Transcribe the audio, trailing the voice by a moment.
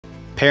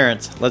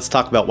Parents, let's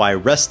talk about why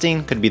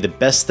resting could be the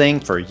best thing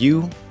for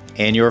you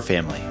and your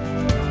family.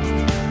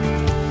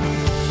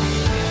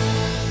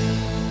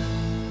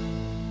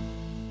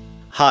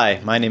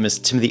 Hi, my name is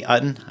Timothy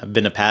Utton. I've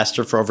been a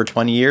pastor for over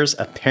 20 years,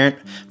 a parent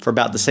for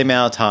about the same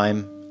amount of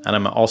time, and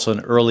I'm also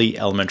an early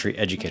elementary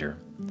educator.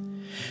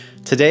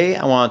 Today,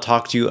 I want to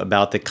talk to you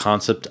about the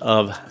concept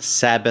of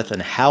Sabbath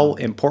and how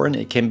important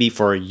it can be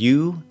for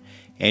you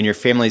and your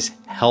family's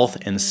health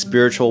and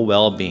spiritual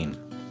well-being.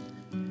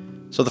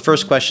 So the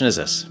first question is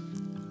this: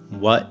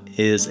 what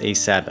is a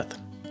Sabbath?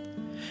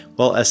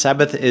 Well, a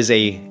Sabbath is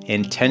an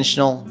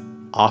intentional,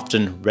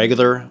 often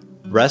regular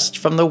rest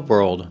from the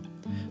world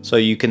so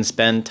you can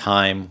spend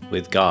time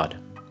with God.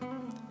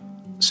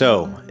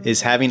 So,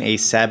 is having a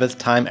Sabbath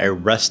time, a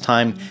rest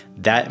time,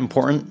 that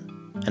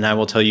important? And I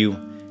will tell you,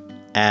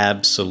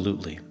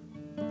 absolutely.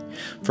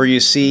 For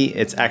you see,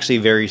 it's actually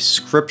very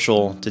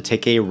scriptural to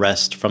take a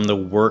rest from the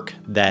work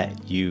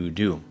that you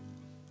do.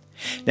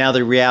 Now,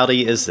 the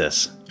reality is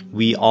this: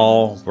 we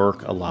all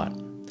work a lot.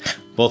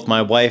 Both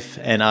my wife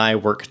and I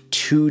work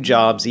 2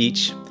 jobs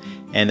each,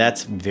 and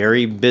that's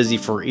very busy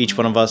for each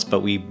one of us, but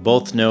we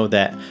both know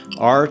that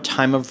our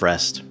time of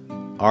rest,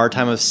 our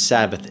time of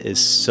Sabbath is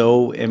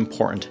so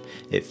important.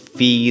 It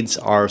feeds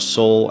our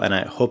soul, and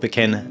I hope it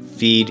can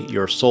feed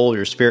your soul,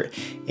 your spirit,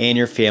 and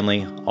your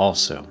family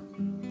also.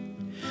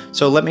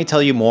 So let me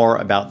tell you more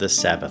about this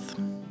Sabbath.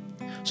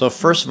 So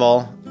first of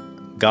all,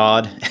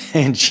 God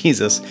and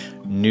Jesus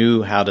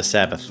knew how to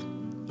Sabbath.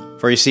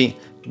 For you see,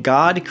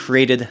 God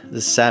created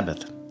the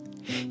Sabbath.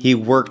 He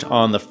worked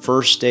on the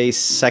first day,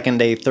 second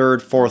day,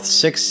 third, fourth,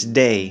 sixth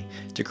day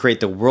to create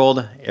the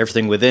world,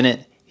 everything within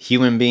it,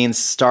 human beings,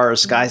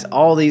 stars, skies,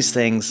 all these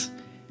things.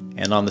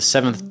 And on the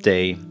 7th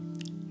day,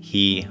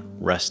 He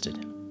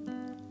rested.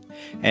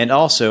 And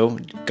also,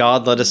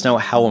 God let us know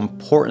how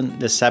important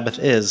the Sabbath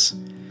is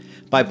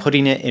by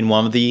putting it in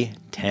one of the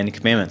 10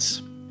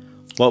 Commandments.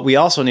 What we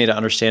also need to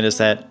understand is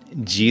that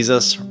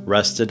Jesus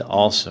rested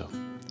also.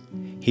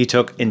 He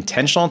took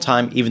intentional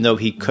time, even though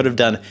He could have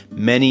done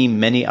many,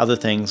 many other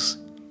things.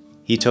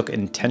 He took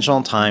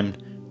intentional time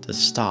to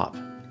stop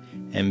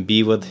and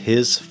be with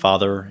His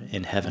Father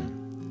in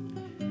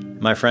heaven.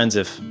 My friends,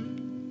 if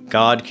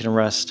God can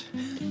rest,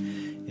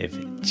 if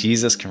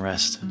Jesus can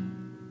rest,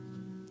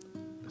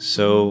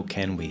 so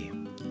can we.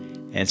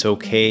 And it's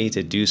okay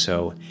to do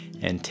so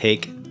and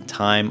take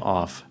time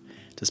off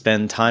to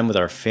spend time with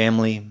our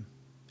family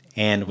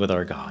and with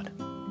our God.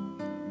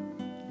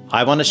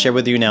 I want to share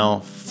with you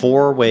now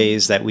 4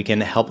 ways that we can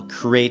help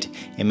create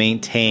and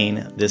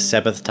maintain this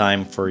Sabbath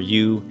time for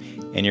you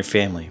and your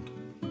family.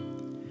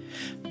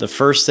 The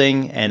first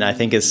thing, and I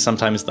think is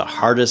sometimes the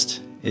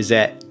hardest, is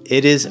that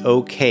it is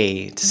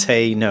okay to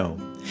say no.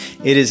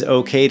 It is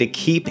okay to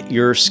keep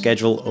your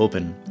schedule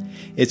open.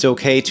 It's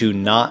okay to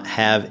not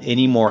have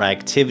any more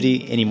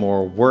activity, any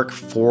more work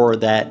for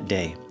that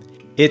day.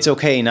 It's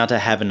okay not to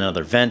have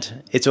another event.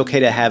 It's okay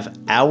to have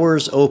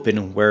hours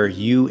open where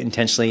you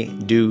intentionally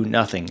do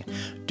nothing.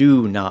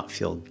 Do not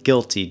feel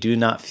guilty. Do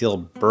not feel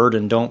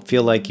burdened. Don't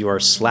feel like you are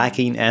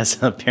slacking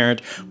as a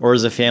parent or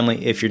as a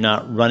family if you're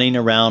not running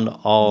around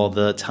all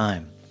the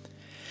time.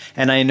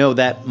 And I know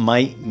that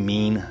might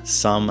mean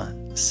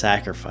some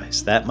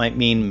sacrifice. That might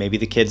mean maybe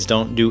the kids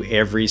don't do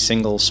every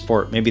single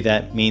sport. Maybe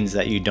that means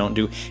that you don't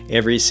do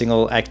every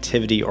single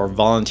activity or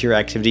volunteer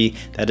activity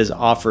that is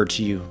offered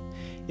to you.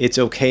 It's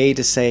okay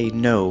to say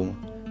no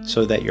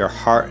so that your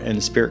heart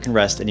and spirit can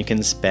rest and you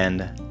can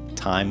spend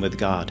time with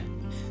God.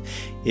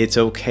 It's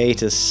okay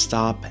to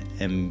stop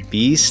and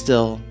be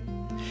still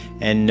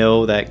and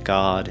know that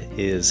God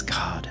is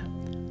God.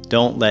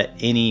 Don't let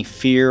any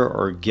fear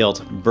or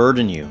guilt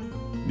burden you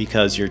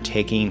because you're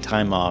taking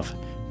time off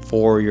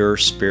for your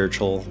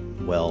spiritual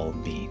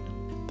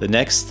well-being. The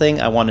next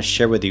thing I want to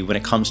share with you when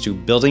it comes to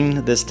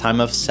building this time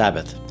of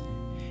Sabbath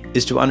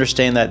is to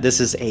understand that this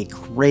is a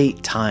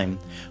great time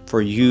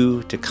for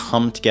you to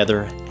come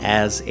together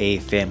as a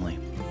family.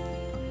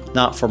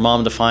 Not for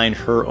mom to find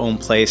her own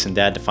place and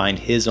dad to find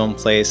his own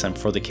place and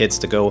for the kids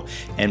to go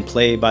and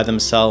play by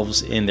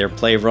themselves in their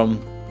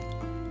playroom.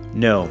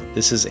 No,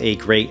 this is a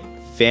great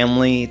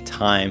family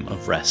time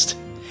of rest.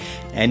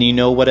 And you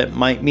know what it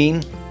might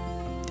mean?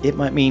 It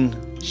might mean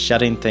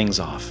shutting things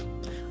off.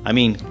 I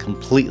mean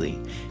completely.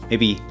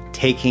 Maybe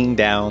taking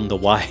down the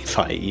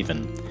Wi-Fi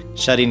even.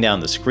 Shutting down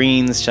the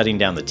screens, shutting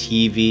down the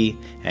TV,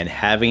 and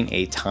having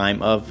a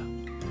time of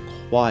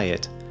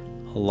quiet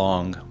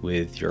along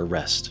with your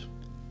rest.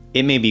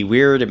 It may be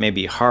weird, it may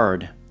be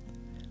hard,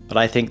 but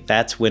I think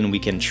that's when we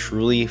can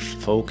truly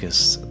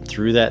focus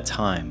through that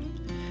time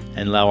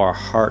and allow our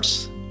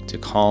hearts to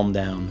calm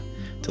down,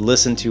 to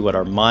listen to what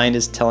our mind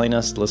is telling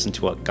us, listen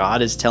to what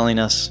God is telling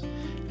us,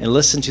 and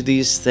listen to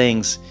these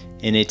things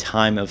in a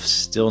time of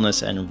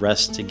stillness and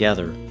rest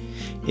together.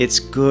 It's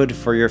good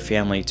for your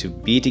family to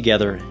be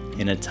together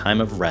in a time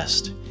of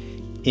rest,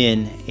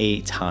 in a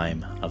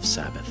time of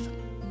Sabbath.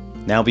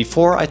 Now,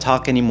 before I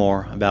talk any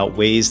more about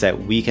ways that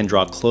we can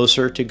draw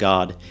closer to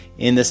God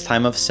in this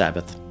time of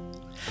Sabbath,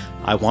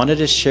 I wanted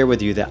to share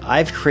with you that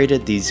I've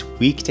created these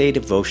weekday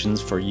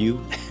devotions for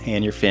you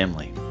and your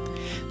family.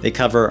 They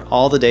cover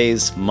all the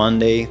days,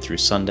 Monday through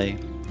Sunday,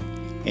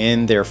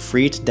 and they're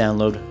free to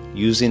download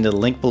using the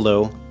link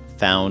below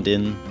found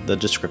in the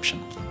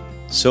description.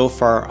 So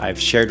far, I've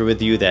shared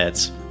with you that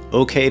it's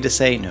okay to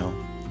say no,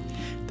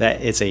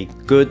 that it's a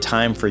good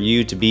time for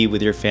you to be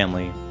with your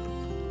family,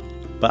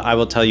 but I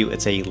will tell you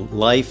it's a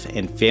life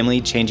and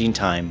family changing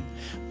time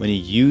when you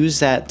use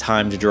that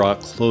time to draw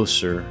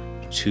closer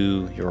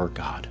to your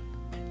God.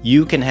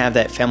 You can have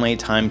that family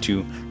time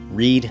to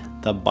read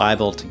the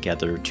Bible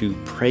together, to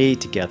pray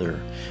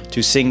together,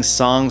 to sing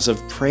songs of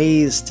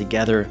praise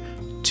together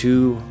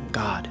to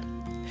God.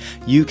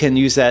 You can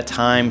use that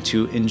time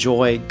to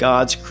enjoy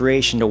God's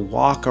creation, to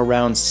walk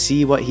around,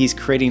 see what He's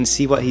creating,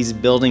 see what He's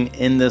building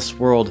in this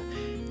world,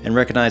 and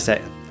recognize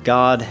that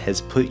God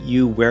has put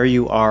you where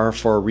you are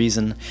for a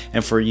reason,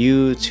 and for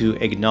you to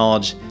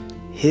acknowledge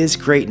His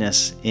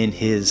greatness in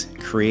His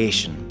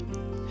creation.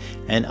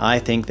 And I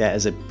think that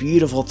is a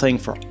beautiful thing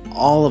for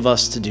all of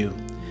us to do,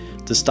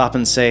 to stop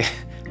and say,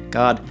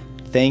 God,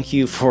 thank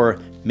you for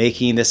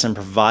making this and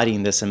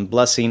providing this and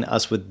blessing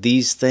us with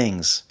these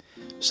things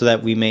so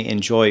that we may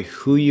enjoy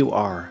who you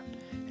are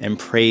and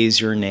praise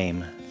your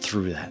name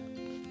through that.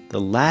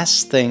 The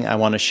last thing I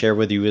want to share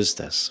with you is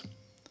this.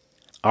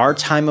 Our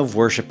time of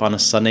worship on a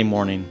Sunday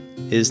morning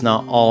is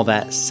not all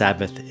that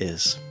Sabbath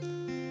is.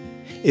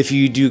 If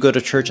you do go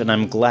to church, and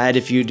I'm glad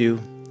if you do,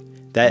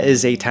 that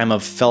is a time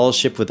of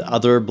fellowship with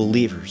other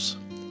believers.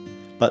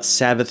 But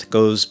Sabbath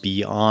goes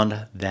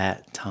beyond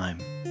that time.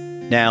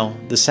 Now,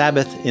 the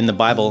Sabbath in the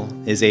Bible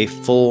is a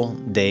full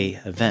day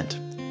event.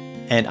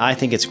 And I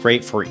think it's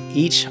great for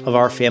each of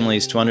our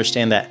families to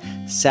understand that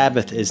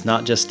Sabbath is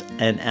not just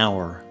an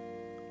hour,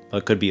 but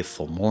it could be a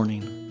full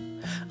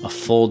morning, a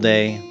full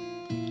day,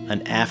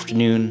 an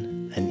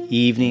afternoon, an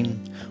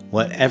evening,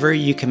 whatever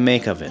you can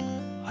make of it.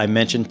 I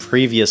mentioned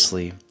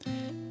previously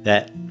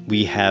that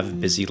we have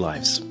busy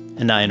lives,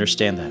 and I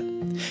understand that.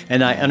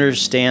 And I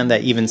understand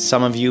that even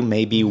some of you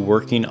may be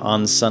working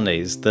on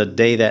Sundays, the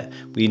day that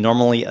we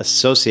normally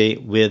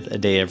associate with a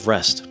day of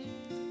rest.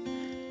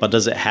 But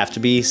does it have to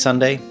be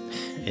Sunday?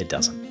 It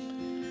doesn't.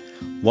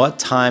 What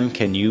time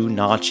can you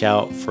notch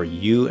out for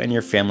you and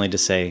your family to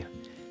say,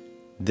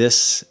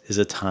 this is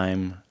a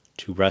time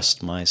to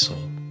rest my soul.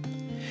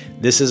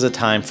 This is a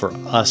time for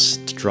us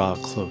to draw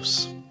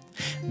close.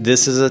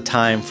 This is a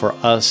time for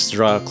us to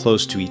draw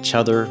close to each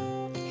other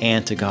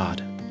and to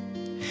God.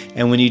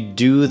 And when you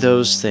do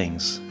those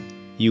things,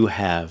 you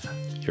have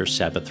your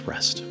Sabbath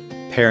rest.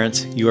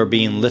 Parents, you are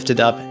being lifted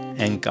up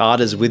and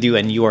God is with you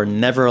and you are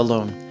never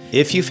alone.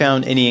 If you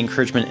found any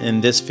encouragement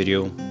in this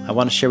video, I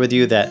want to share with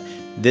you that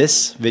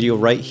this video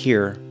right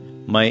here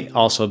might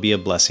also be a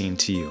blessing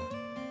to you.